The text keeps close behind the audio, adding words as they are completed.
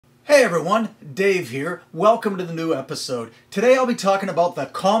Hey everyone, Dave here. Welcome to the new episode. Today I'll be talking about the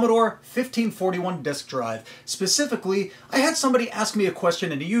Commodore 1541 disk drive. Specifically, I had somebody ask me a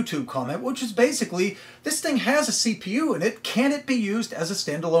question in a YouTube comment, which is basically, this thing has a CPU in it, can it be used as a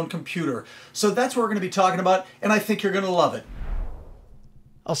standalone computer? So that's what we're going to be talking about, and I think you're going to love it.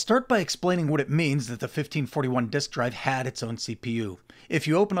 I'll start by explaining what it means that the 1541 disk drive had its own CPU. If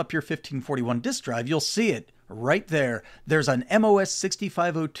you open up your 1541 disk drive, you'll see it. Right there, there's an MOS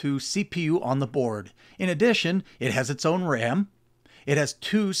 6502 CPU on the board. In addition, it has its own RAM. It has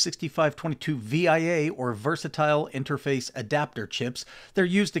two 6522 VIA or Versatile Interface Adapter chips. They're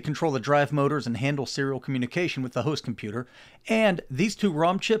used to control the drive motors and handle serial communication with the host computer. And these two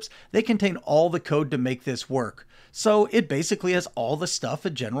ROM chips, they contain all the code to make this work. So it basically has all the stuff a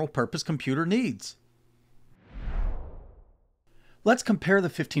general purpose computer needs. Let's compare the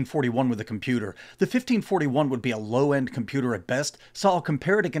 1541 with a computer. The 1541 would be a low-end computer at best, so I'll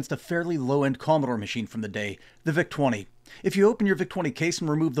compare it against a fairly low-end Commodore machine from the day, the VIC-20. If you open your VIC-20 case and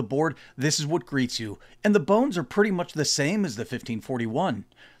remove the board, this is what greets you. And the bones are pretty much the same as the 1541.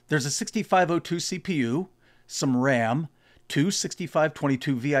 There's a 6502 CPU, some RAM, two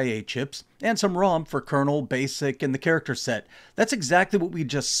 6522 VIA chips, and some ROM for kernel, basic, and the character set. That's exactly what we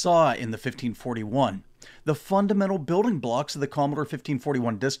just saw in the 1541. The fundamental building blocks of the Commodore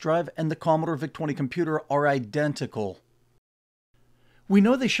 1541 disk drive and the Commodore VIC-20 computer are identical. We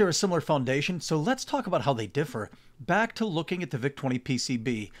know they share a similar foundation, so let's talk about how they differ. Back to looking at the VIC-20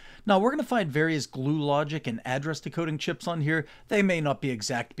 PCB. Now we're going to find various glue logic and address decoding chips on here. They may not be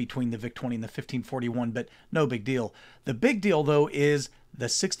exact between the VIC-20 and the 1541, but no big deal. The big deal though is the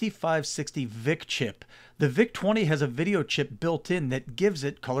 6560 VIC chip. The VIC-20 has a video chip built in that gives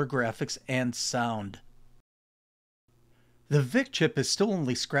it color graphics and sound. The VIC chip is still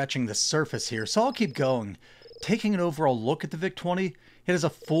only scratching the surface here, so I'll keep going. Taking an overall look at the VIC-20, it has a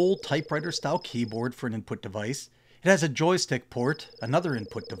full typewriter-style keyboard for an input device. It has a joystick port, another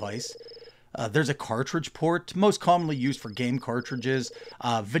input device. There's a cartridge port, most commonly used for game cartridges,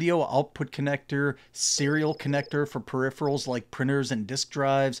 video output connector, serial connector for peripherals like printers and disk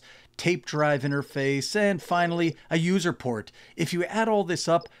drives, tape drive interface, and finally, a user port. If you add all this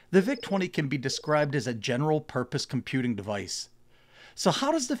up, the VIC-20 can be described as a general-purpose computing device. So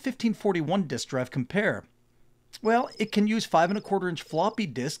how does the 1541 disk drive compare? Well, it can use 5 1/4-inch floppy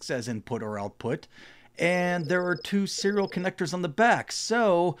disks as input or output, and there are two serial connectors on the back.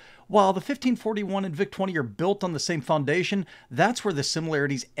 So while the 1541 and VIC-20 are built on the same foundation, that's where the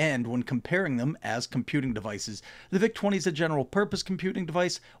similarities end when comparing them as computing devices. The VIC-20 is a general purpose computing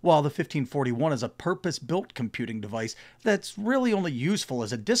device, while the 1541 is a purpose-built computing device that's really only useful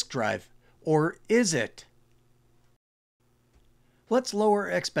as a disk drive. Or is it? Let's lower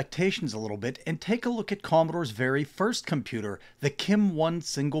our expectations a little bit and take a look at Commodore's very first computer, the KIM-1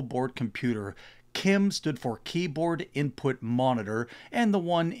 single-board computer. KIM stood for Keyboard Input Monitor, and the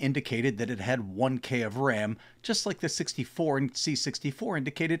 1 indicated that it had 1K of RAM, just like the 64 and C64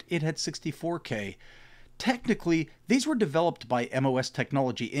 indicated it had 64K. Technically, these were developed by MOS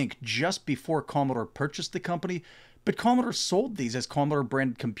Technology Inc. just before Commodore purchased the company, but Commodore sold these as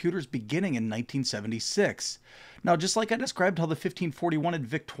Commodore-branded computers beginning in 1976. Now, just like I described how the 1541 and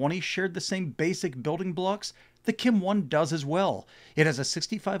VIC-20 shared the same basic building blocks, the KIM-1 does as well. It has a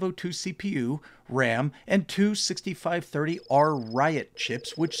 6502 CPU, RAM, and two 6530R Riot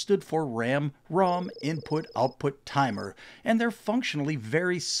chips, which stood for RAM, ROM, Input, Output, Timer, and they're functionally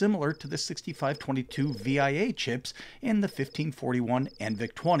very similar to the 6522 VIA chips in the 1541 and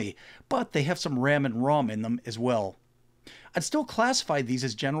VIC-20, but they have some RAM and ROM in them as well. I'd still classify these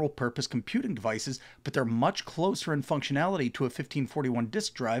as general-purpose computing devices, but they're much closer in functionality to a 1541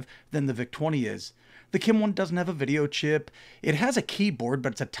 disk drive than the VIC-20 is. The KIM-1 doesn't have a video chip. It has a keyboard,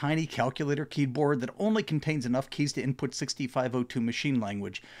 but it's a tiny calculator keyboard that only contains enough keys to input 6502 machine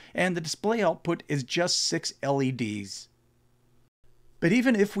language, and the display output is just 6 LEDs. But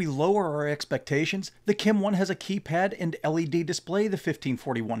even if we lower our expectations, the KIM-1 has a keypad and LED display the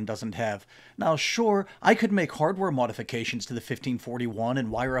 1541 doesn't have. Now sure, I could make hardware modifications to the 1541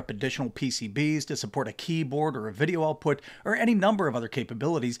 and wire up additional PCBs to support a keyboard or a video output or any number of other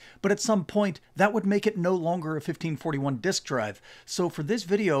capabilities, but at some point that would make it no longer a 1541 disk drive. So for this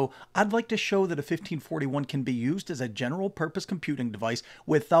video, I'd like to show that a 1541 can be used as a general purpose computing device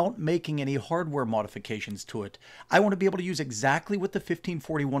without making any hardware modifications to it. I want to be able to use exactly what the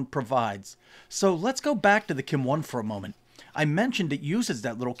 1541 provides. So let's go back to the KIM-1 for a moment. I mentioned it uses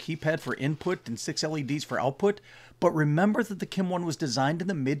that little keypad for input and 6 LEDs for output, but remember that the KIM-1 was designed in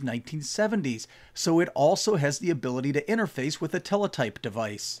the mid-1970s, so it also has the ability to interface with a teletype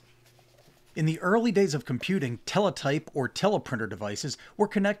device. In the early days of computing, teletype or teleprinter devices were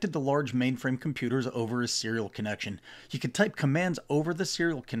connected to large mainframe computers over a serial connection. You could type commands over the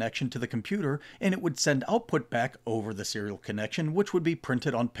serial connection to the computer, and it would send output back over the serial connection, which would be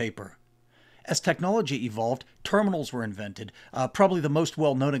printed on paper. As technology evolved, terminals were invented. Probably the most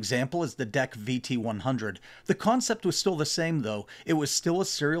well-known example is the DEC VT100. The concept was still the same, though. It was still a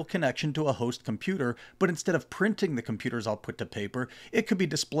serial connection to a host computer, but instead of printing the computer's output to paper, it could be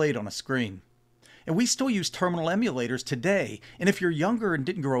displayed on a screen. And we still use terminal emulators today, and if you're younger and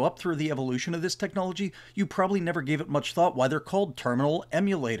didn't grow up through the evolution of this technology, you probably never gave it much thought why they're called terminal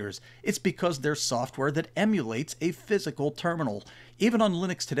emulators. It's because they're software that emulates a physical terminal. Even on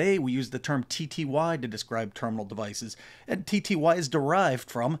Linux today, we use the term TTY to describe terminal devices, and TTY is derived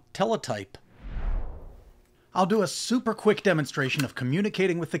from teletype. I'll do a super quick demonstration of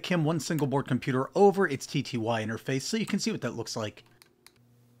communicating with the KIM-1 single board computer over its TTY interface so you can see what that looks like.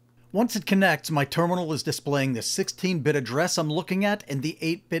 Once it connects, my terminal is displaying the 16-bit address I'm looking at and the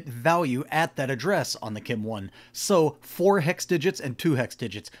 8-bit value at that address on the KIM-1. So 4 hex digits and 2 hex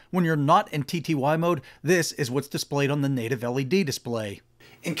digits. When you're not in TTY mode, this is what's displayed on the native LED display.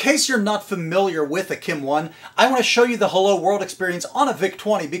 In case you're not familiar with a KIM-1, I want to show you the Hello World experience on a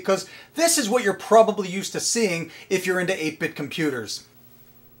VIC-20 because this is what you're probably used to seeing if you're into 8-bit computers.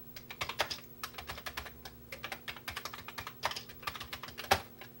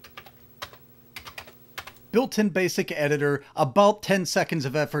 Built-in basic editor, about 10 seconds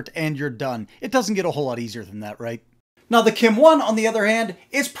of effort, and you're done. It doesn't get a whole lot easier than that, right? Now the KIM-1, on the other hand,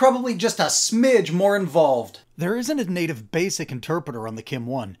 is probably just a smidge more involved. There isn't a native basic interpreter on the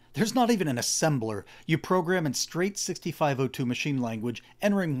KIM-1. There's not even an assembler. You program in straight 6502 machine language,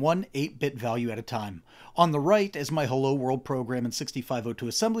 entering one 8-bit value at a time. On the right is my Hello World program in 6502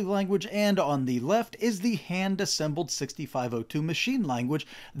 assembly language, and on the left is the hand-assembled 6502 machine language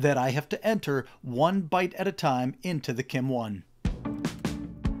that I have to enter 1 byte at a time into the KIM-1.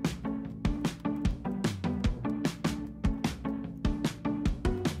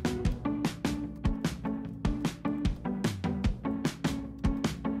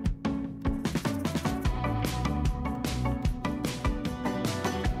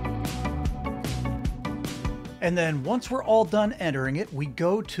 And then once we're all done entering it, we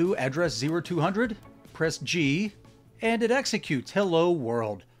go to address 0200, press G, and it executes Hello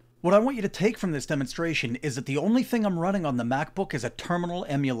World. What I want you to take from this demonstration is that the only thing I'm running on the MacBook is a terminal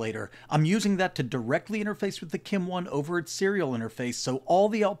emulator. I'm using that to directly interface with the KIM-1 over its serial interface, so all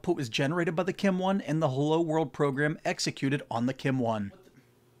the output was generated by the KIM-1 and the Hello World program executed on the KIM-1.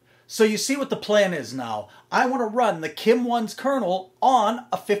 So you see what the plan is now. I want to run the KIM-1's kernel on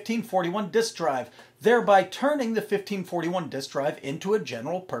a 1541 disk drive, thereby turning the 1541 disk drive into a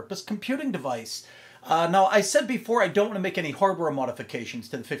general purpose computing device. Now, I said before I don't want to make any hardware modifications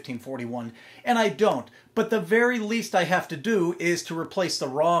to the 1541, and I don't, but the very least I have to do is to replace the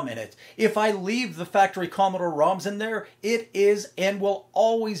ROM in it. If I leave the factory Commodore ROMs in there, it is and will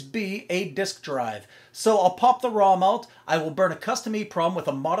always be a disk drive. So I'll pop the ROM out, I will burn a custom EEPROM with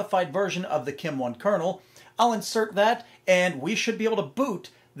a modified version of the KIM-1 kernel, I'll insert that, and we should be able to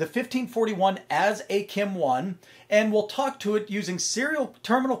boot the 1541 as a KIM-1, and we'll talk to it using serial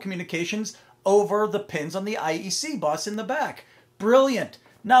terminal communications over the pins on the IEC bus in the back. Brilliant!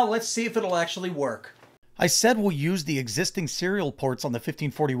 Now let's see if it'll actually work. I said we'll use the existing serial ports on the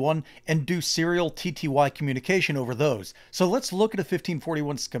 1541 and do serial TTY communication over those. So let's look at a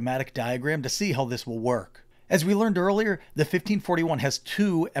 1541 schematic diagram to see how this will work. As we learned earlier, the 1541 has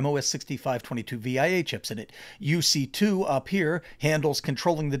two MOS6522 VIA chips in it. UC2 up here handles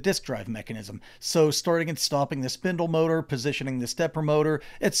controlling the disk drive mechanism, so starting and stopping the spindle motor, positioning the stepper motor,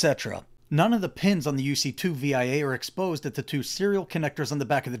 etc. None of the pins on the UC2 VIA are exposed at the two serial connectors on the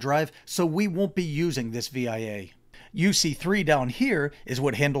back of the drive, so we won't be using this VIA. UC3 down here is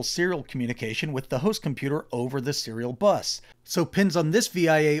what handles serial communication with the host computer over the serial bus. So pins on this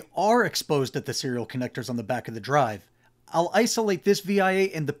VIA are exposed at the serial connectors on the back of the drive. I'll isolate this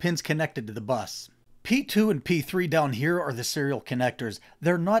VIA and the pins connected to the bus. P2 and P3 down here are the serial connectors.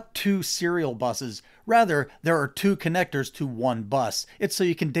 They're not two serial buses. Rather, there are two connectors to one bus. It's so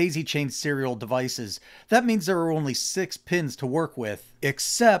you can daisy chain serial devices. That means there are only 6 pins to work with.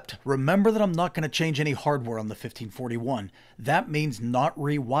 Except, remember that I'm not going to change any hardware on the 1541. That means not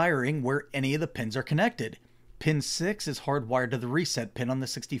rewiring where any of the pins are connected. Pin 6 is hardwired to the reset pin on the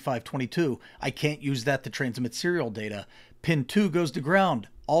 6522. I can't use that to transmit serial data. Pin 2 goes to ground.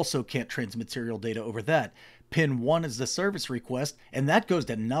 Also can't transmit serial data over that. Pin 1 is the service request, and that goes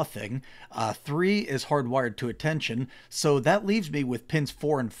to nothing. 3 is hardwired to attention, so that leaves me with pins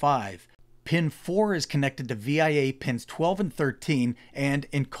 4 and 5. Pin 4 is connected to VIA pins 12 and 13, and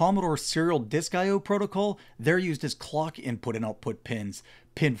in Commodore serial disk I/O protocol, they're used as clock input and output pins.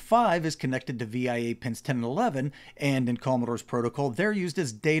 Pin 5 is connected to VIA pins 10 and 11, and in Commodore's protocol, they're used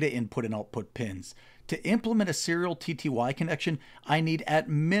as data input and output pins. To implement a serial TTY connection, I need at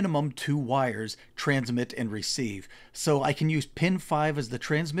minimum 2 wires, transmit and receive. So I can use pin 5 as the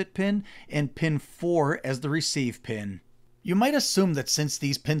transmit pin and pin 4 as the receive pin. You might assume that since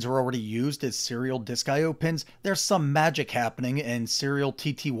these pins are already used as serial disk I/O pins, there's some magic happening and serial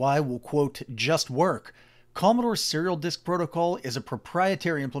TTY will, quote, just work. Commodore's serial disk protocol is a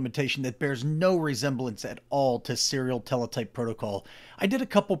proprietary implementation that bears no resemblance at all to serial teletype protocol. I did a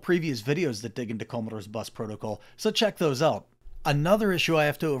couple previous videos that dig into Commodore's bus protocol, so check those out. Another issue I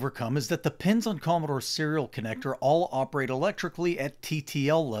have to overcome is that the pins on Commodore's serial connector all operate electrically at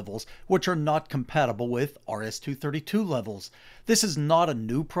TTL levels, which are not compatible with RS-232 levels. This is not a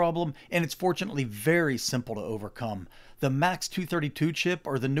new problem, and it's fortunately very simple to overcome. The MAX 232 chip,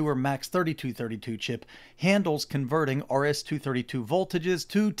 or the newer MAX 3232 chip, handles converting RS-232 voltages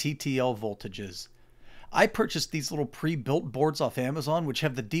to TTL voltages. I purchased these little pre-built boards off Amazon, which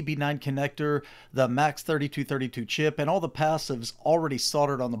have the DB9 connector, the MAX 3232 chip, and all the passives already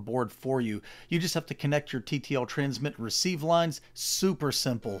soldered on the board for you. You just have to connect your TTL transmit and receive lines. Super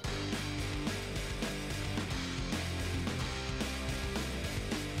simple.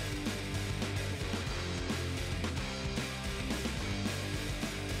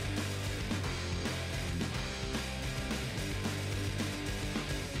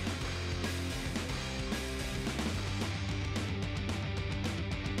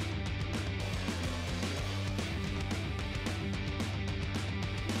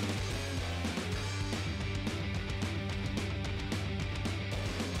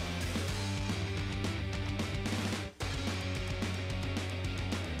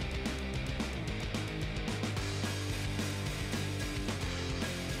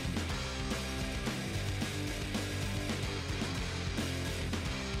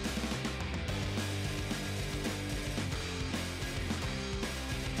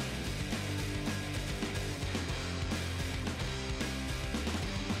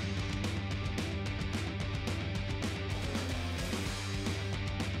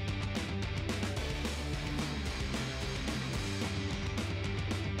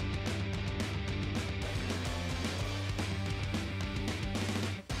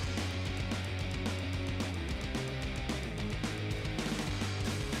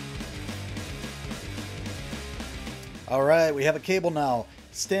 All right, we have a cable now.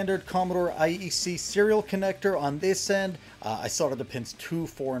 Standard Commodore IEC serial connector on this end. I soldered the pins 2,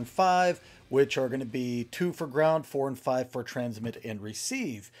 4, and 5, which are going to be 2 for ground, 4 and 5 for transmit and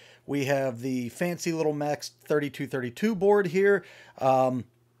receive. We have the fancy little MAX 3232 board here.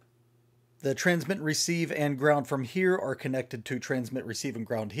 The transmit, receive, and ground from here are connected to transmit, receive, and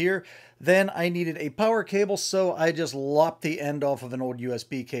ground here. Then I needed a power cable, so I just lopped the end off of an old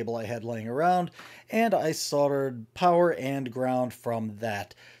USB cable I had laying around, and I soldered power and ground from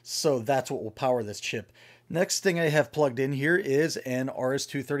that. So that's what will power this chip. Next thing I have plugged in here is an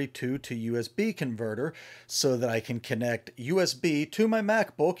RS-232 to USB converter so that I can connect USB to my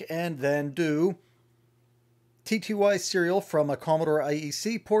MacBook and then do TTY serial from a Commodore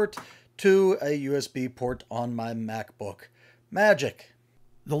IEC port to a USB port on my MacBook. Magic!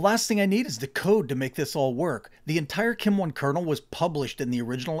 The last thing I need is the code to make this all work. The entire Kim1 kernel was published in the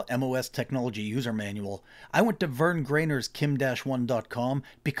original MOS Technology user manual. I went to Vern Grainer's kim-1.com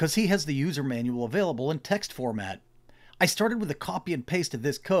because he has the user manual available in text format. I started with a copy and paste of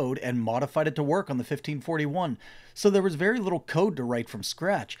this code and modified it to work on the 1541, so there was very little code to write from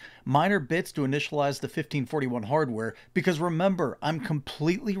scratch. Minor bits to initialize the 1541 hardware, because remember, I'm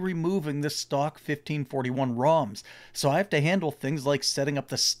completely removing the stock 1541 ROMs, so I have to handle things like setting up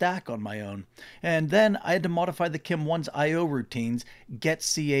the stack on my own. And then I had to modify the Kim1's I/O routines,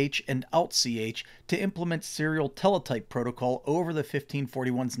 get.ch and out.ch, to implement serial teletype protocol over the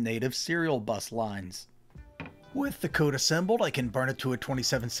 1541's native serial bus lines. With the code assembled, I can burn it to a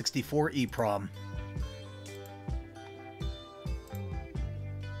 2764 EEPROM.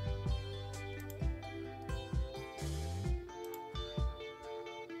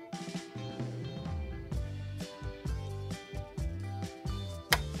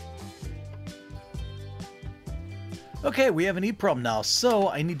 Okay, we have an EEPROM now, so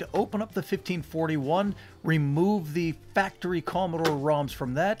I need to open up the 1541, remove the factory Commodore ROMs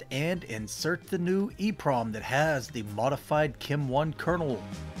from that, and insert the new EEPROM that has the modified Kim1 kernel.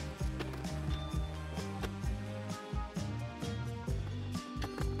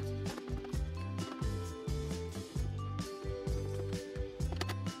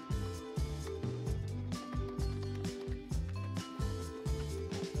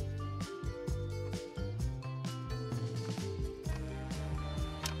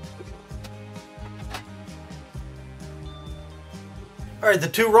 All right, the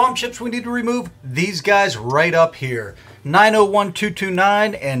two ROM chips we need to remove, these guys right up here.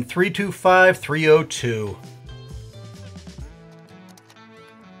 901229 and 325302.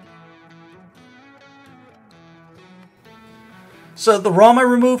 So the ROM I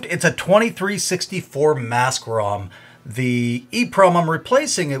removed, it's a 2364 mask ROM. The EEPROM I'm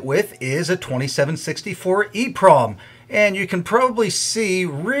replacing it with is a 2764 EEPROM. And you can probably see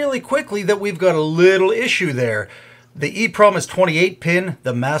really quickly that we've got a little issue there. The EEPROM is 28 pin,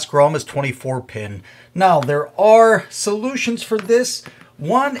 the mask ROM is 24 pin. Now there are solutions for this.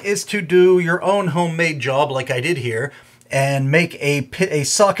 One is to do your own homemade job like I did here and make a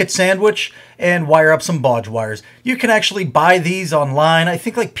socket sandwich and wire up some bodge wires. You can actually buy these online, I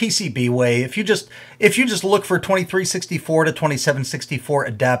think like PCBWay. If you just look for 2364 to 2764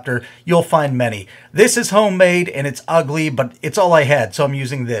 adapter, you'll find many. This is homemade and it's ugly, but it's all I had, so I'm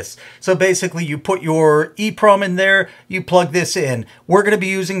using this. So basically you put your EEPROM in there, you plug this in. We're going to be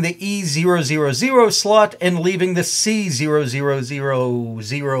using the E000 slot and leaving the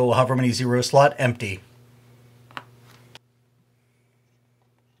C0000, however many zero slot, empty.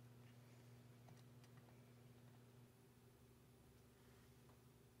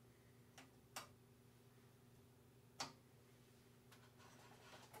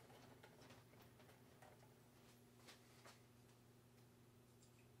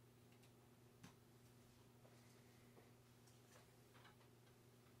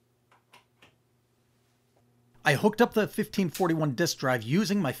 I hooked up the 1541 disk drive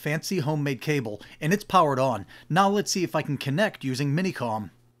using my fancy homemade cable, and it's powered on. Now let's see if I can connect using Minicom.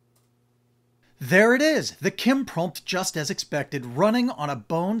 There it is, the KIM prompt just as expected, running on a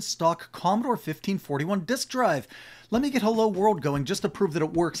bone stock Commodore 1541 disk drive. Let me get Hello World going just to prove that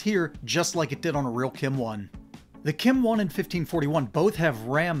it works here, just like it did on a real KIM 1. The KIM 1 and 1541 both have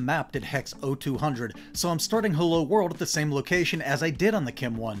RAM mapped at hex 0200, so I'm starting Hello World at the same location as I did on the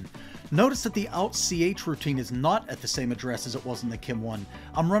KIM 1. Notice that the out.ch routine is not at the same address as it was in the KIM 1.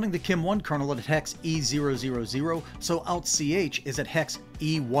 I'm running the KIM 1 kernel at hex E000, so out.ch is at hex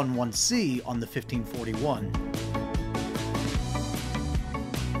E11C on the 1541.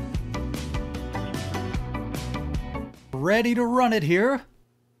 Ready to run it here.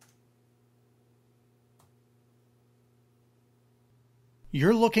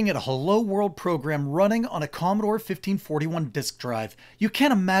 You're looking at a Hello World program running on a Commodore 1541 disk drive. You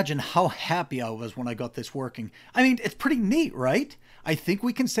can't imagine how happy I was when I got this working. I mean, it's pretty neat, right? I think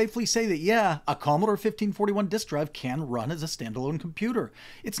we can safely say that, yeah, a Commodore 1541 disk drive can run as a standalone computer.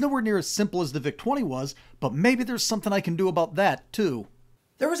 It's nowhere near as simple as the VIC-20 was, but maybe there's something I can do about that, too.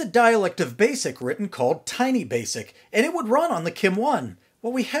 There was a dialect of BASIC written called Tiny Basic, and it would run on the KIM 1.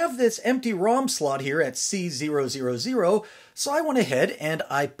 Well, we have this empty ROM slot here at C000, so I went ahead and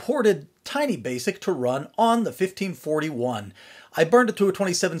I ported Tiny Basic to run on the 1541. I burned it to a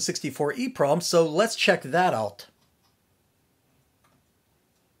 2764 EEPROM, so let's check that out.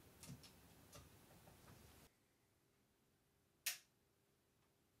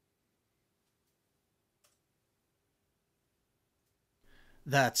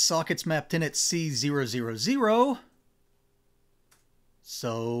 That socket's mapped in at C000.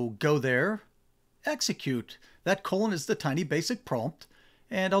 So go there, execute. That colon is the Tiny Basic prompt,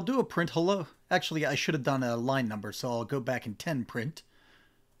 and I'll do a print hello. Actually, I should have done a line number, so I'll go back and 10 print.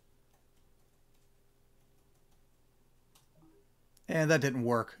 And that didn't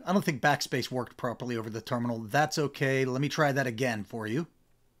work. I don't think backspace worked properly over the terminal. That's okay. Let me try that again for you.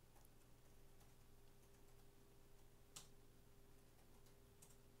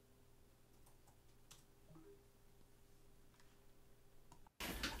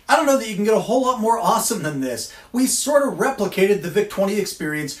 I don't know that you can get a whole lot more awesome than this. We sort of replicated the VIC-20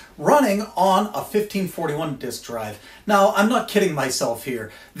 experience running on a 1541 disk drive. Now, I'm not kidding myself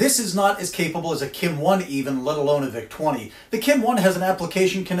here. This is not as capable as a KIM 1 even, let alone a VIC-20. The KIM 1 has an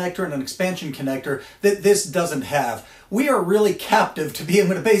application connector and an expansion connector that this doesn't have. We are really captive to being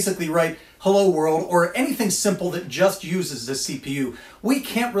able to basically write Hello World or anything simple that just uses the CPU. We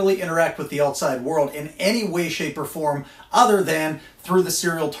can't really interact with the outside world in any way, shape, or form other than through the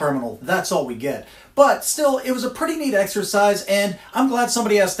serial terminal. That's all we get. But still, it was a pretty neat exercise, and I'm glad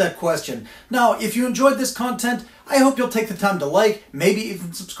somebody asked that question. Now, if you enjoyed this content, I hope you'll take the time to like, maybe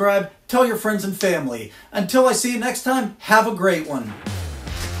even subscribe, tell your friends and family. Until I see you next time, have a great one.